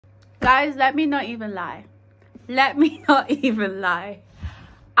Guys, let me not even lie. Let me not even lie.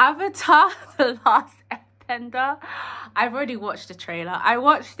 Avatar The Last Airbender, I've already watched the trailer. I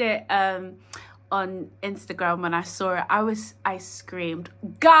watched it on Instagram when I saw it. I screamed,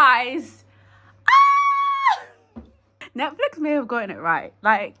 guys, ah! Netflix may have gotten it right.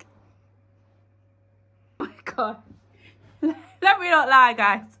 Like, oh my god. Let me not lie,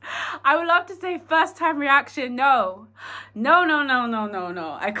 guys. I would love to say first time reaction. No.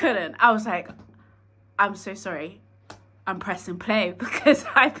 I couldn't. I was like, I'm so sorry. I'm pressing play because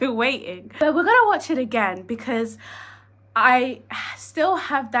I've been waiting. But we're gonna watch it again because I still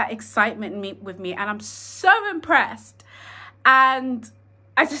have that excitement with me and I'm so impressed. And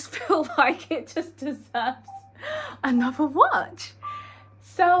I just feel like it just deserves another watch.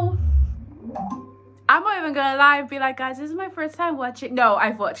 So I'm not even gonna lie and be like, guys, this is my first time watching. No,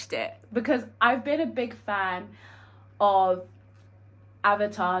 I've watched it because I've been a big fan of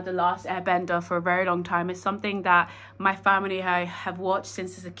Avatar The Last Airbender for a very long time. It's something that my family and I have watched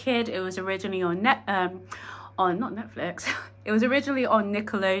since as a kid. It was originally on not Netflix. It was originally on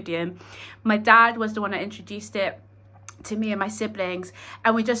Nickelodeon. My dad was the one that introduced it to me and my siblings,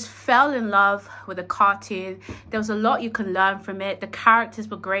 and we just fell in love with the cartoon. There was a lot you can learn from it. The characters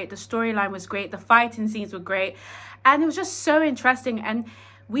were great, the storyline was great, the fighting scenes were great, and it was just so interesting. And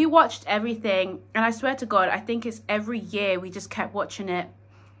we watched everything, and I swear to God, I think it's every year we just kept watching it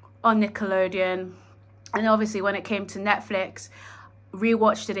on Nickelodeon. And obviously when it came to Netflix,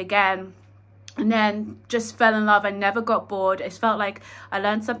 rewatched it again, and then just fell in love. I never got bored. It felt like I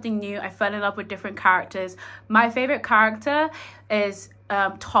learned something new. I fell in love with different characters. My favorite character is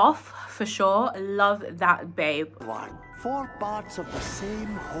TOPH, for sure. I love that babe. Four parts of the same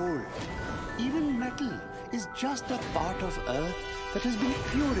whole. Even metal is just a part of Earth that has been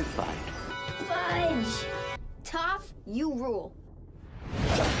purified. Fudge! TOPH, you rule.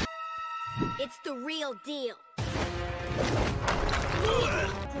 It's the real deal.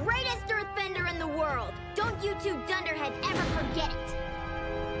 Greatest earthbender in the world. Don't you two dunderheads ever forget it.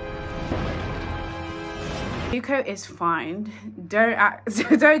 ZUKO is fine.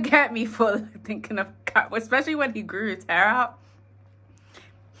 Don't get me for thinking of Cat, especially when he grew his hair out.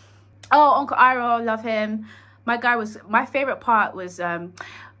 Oh, Uncle IROH, love him. My favorite part was there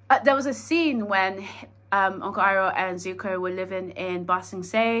was a scene when Uncle IROH and ZUKO were living in Ba Sing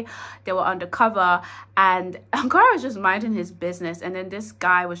Se. They were undercover, and Uncle IROH was just minding his business, and then this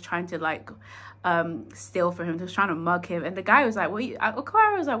guy was trying to like steal from him. He was trying to mug him, and the guy was like, Uncle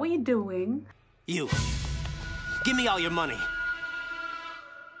IROH was like, what are you doing? You, give me all your money.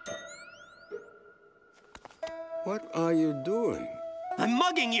 What are you doing? I'm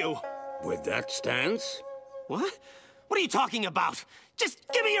mugging you. With that stance? What? What are you talking about? Just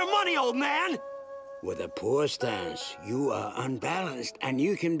give me your money, old man! With a poor stance, you are unbalanced and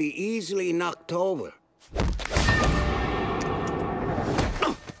you can be easily knocked over.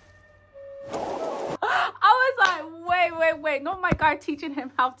 I was like, wait, not my guy teaching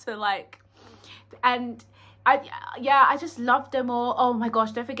him how to like, and I just loved them all. Oh my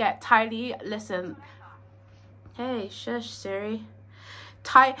gosh, don't forget Ty, listen. Hey, shush, Siri.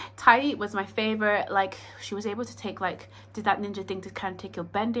 Ty was my favorite. Like, she was able to take, like, did that ninja thing to kind of take your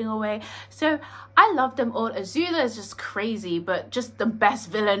bending away. So I love them all. Azula is just crazy, but just the best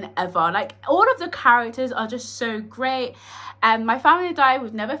villain ever. Like, all of the characters are just so great. And my family and I,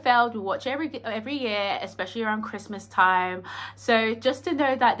 we've never failed. We watch every year, especially around Christmas time. So just to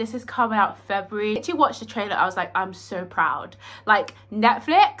know that this is coming out February. If you watch the trailer, I was like, I'm so proud. Like,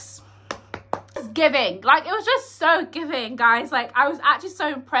 Netflix, giving. Like, it was just so giving, guys. Like, I was actually so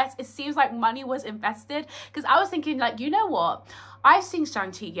impressed. It seems like money was invested, because I was thinking, like, you know what, I've seen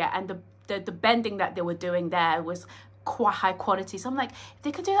Shang-Chi, yeah, and the bending that they were doing there was quite high quality. So I'm like, if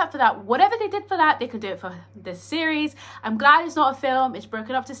they could do that for that, whatever they did for that, they could do it for this series. I'm glad it's not a film, it's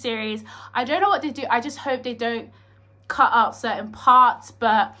broken up to series. I don't know what they do. I just hope they don't cut out certain parts.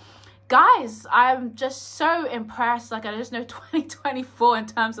 But guys, I'm just so impressed. Like, I just know 2024 in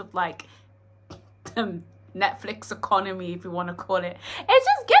terms of like Netflix economy, if you want to call it, it's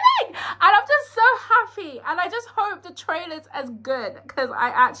just giving, and I'm just so happy, and I just hope the trailer's as good, because I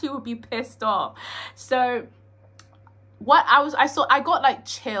actually would be pissed off. So what I got like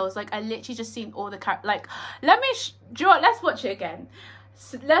chills. Like, I literally just seen all the like, let's watch it again.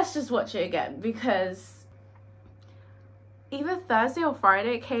 So let's just watch it again, because either Thursday or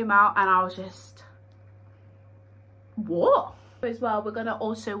Friday it came out, and I was just, what? As well, we're gonna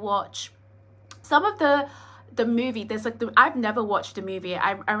also watch some of the movie. There's like I've never watched the movie.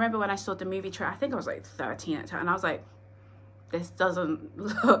 I remember when I saw the movie trailer, I think I was like 13 at the time, and I was like, this doesn't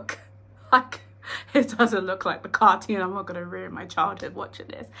look like it doesn't look like the cartoon. I'm not gonna ruin my childhood watching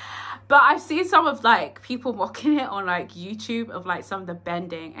this, but I've seen some of like people mocking it on like YouTube of like some of the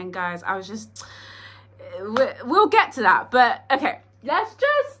bending, and guys, I was just, we'll get to that, but okay, let's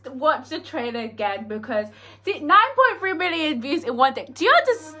just watch the trailer again, because see, 9.3 million views in one day. Do you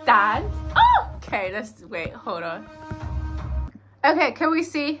understand? Oh, okay, let's wait, hold on. Okay, can we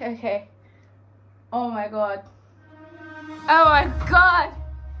see? Okay. Oh my god. Oh my god.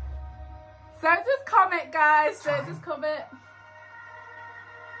 So just comment, guys. So just comment.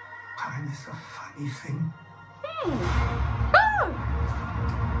 Time is a funny thing. Oh.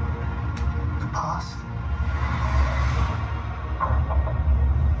 The past.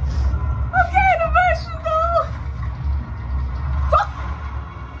 I'm getting emotional.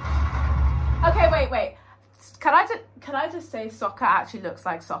 Okay, wait. Can I just say soccer actually looks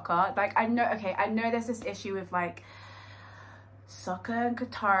like soccer? Like, I know there's this issue with like soccer and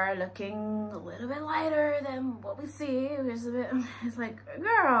Katara looking a little bit lighter than what we see. It's like,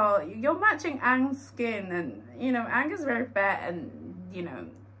 girl, you're matching Aang's skin, and you know Aang is very fair, and you know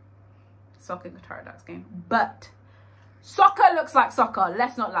soccer and Katara dark skin, but soccer looks like soccer.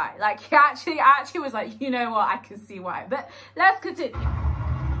 Let's not lie. Like, he actually was like, you know what, I can see why. But let's continue. It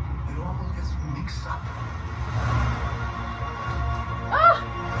all gets mixed up. Oh,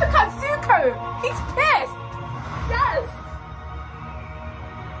 look at ZUKO. He's pissed. Yes.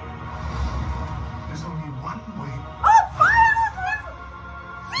 There's only one way. Oh, fire!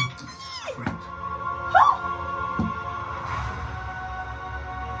 Friend.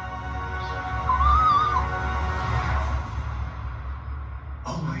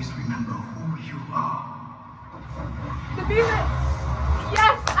 Always remember who you are. The music.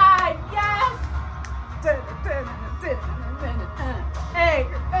 Yes, yes. Hey.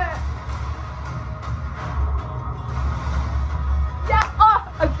 Yeah. Oh,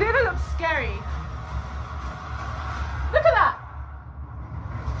 Azula looks scary. Look at that.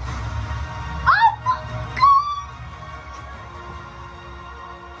 Oh my god.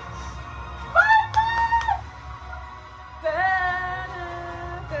 My god.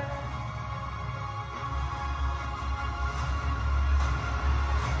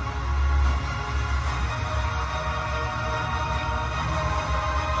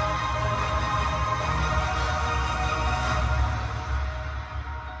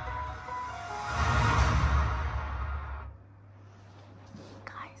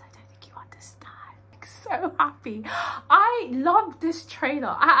 So happy. I love this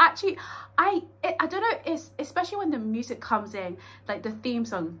trailer. I don't know, it's especially when the music comes in, like the theme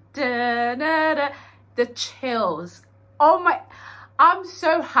song, da, da, da, the chills. Oh my, I'm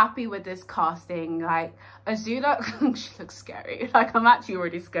so happy with this casting. Like Azula, she looks scary. Like, I'm actually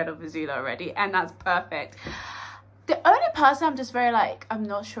already scared of Azula already, and that's perfect. The only person I'm just very like, I'm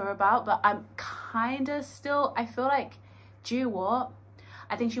not sure about, but I'm kind of still, I feel like, do you know what?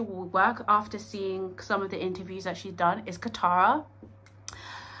 I think she will work after seeing some of the interviews that she's done, is Katara.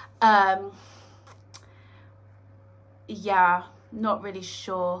 Yeah, not really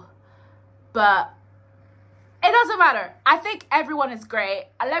sure, but it doesn't matter. I think everyone is great.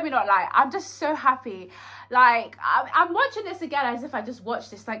 Let me not lie, I'm just so happy. Like, I'm watching this again as if I just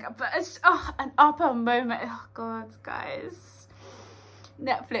watched this, like, but it's an upper moment. Oh god, guys,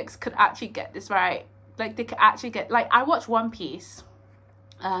 Netflix could actually get this right. Like, they could actually get, like, I watched One Piece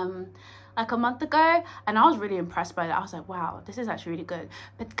like a month ago, and I was really impressed by that. I was like, wow, this is actually really good.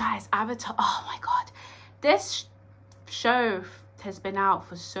 But guys, Avatar, oh my god, this show has been out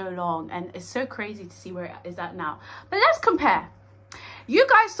for so long, and it's so crazy to see where it is at now. But let's compare. You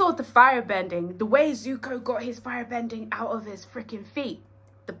guys saw the fire bending, the way ZUKO got his fire bending out of his freaking feet.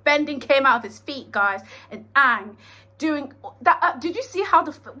 The bending came out of his feet, guys, and Aang doing that. Did you see how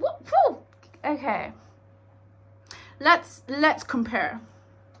the what? Whew. Okay, let's compare.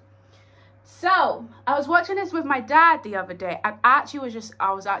 So I was watching this with my dad the other day, and I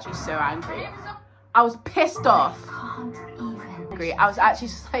was actually so angry. I was pissed off. I was actually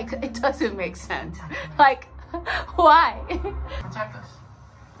just like, it doesn't make sense. Like, why? Protect us.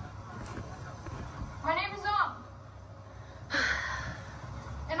 My name is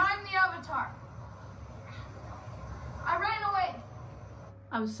and I'm the Avatar. I ran away.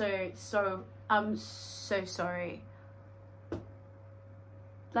 I'm so sorry.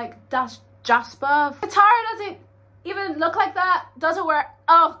 Like, that's Jasper. Katara doesn't even look like that. Doesn't wear.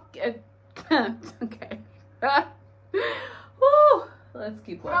 Oh, okay. Woo. Let's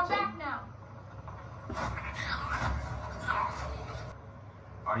keep watching. I'm back now.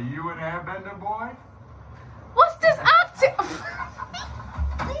 Are you an Airbender boy? What's this acting?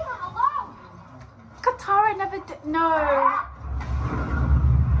 Leave him alone. Katara never did. No.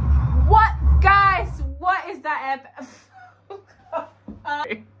 What, guys? is that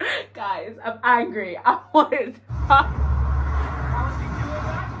guys, I'm angry. I want it. I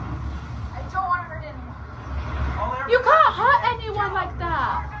don't want to hurt anyone. You can't hurt anyone like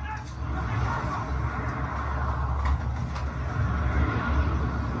that.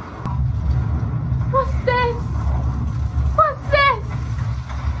 What's this? What's this?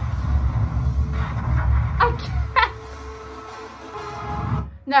 I can't.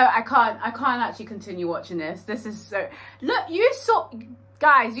 No, I can't actually continue watching this. This is so... Look, you saw...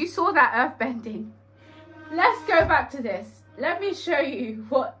 Guys, you saw that earth bending. Let's go back to this. Let me show you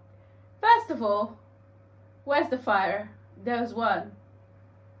what... First of all, where's the fire? There's one.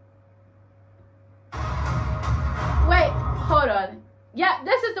 Wait, hold on. Yeah,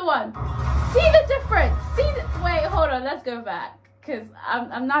 this is the one. See the difference? Wait, hold on. Let's go back. Because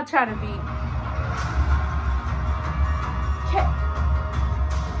I'm not trying to be... Okay.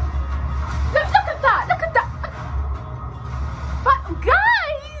 Look at that. Look at that. But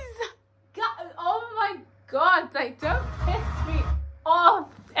guys, oh my God. Like, don't piss me off.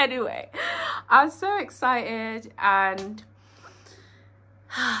 Anyway, I'm so excited and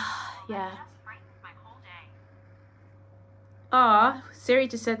yeah. Siri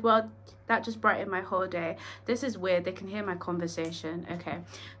just said, well, that just brightened my whole day. This is weird. They can hear my conversation. Okay.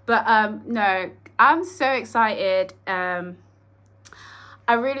 But no, I'm so excited.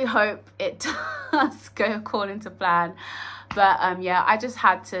 I really hope it does go according to plan. But yeah, I just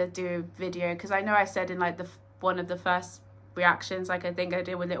had to do a video because I know I said in like one of the first reactions, like I think I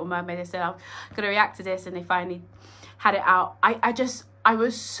did with Little Mermaid, they said I'm gonna react to this, and they finally had it out. I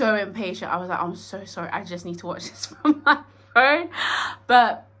was so impatient. I was like, I'm so sorry, I just need to watch this from my phone.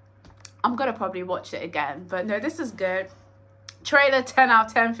 But I'm gonna probably watch it again. But no, this is good. Trailer 10 out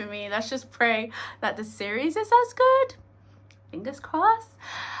of 10 for me. Let's just pray that the series is as good. Fingers crossed.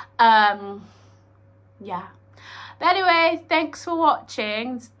 Yeah. But anyway, thanks for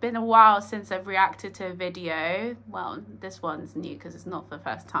watching. It's been a while since I've reacted to a video. Well, this one's new because it's not for the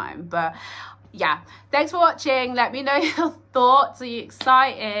first time. But yeah, thanks for watching. Let me know your thoughts. Are you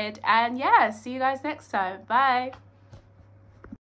excited? And yeah, see you guys next time. Bye.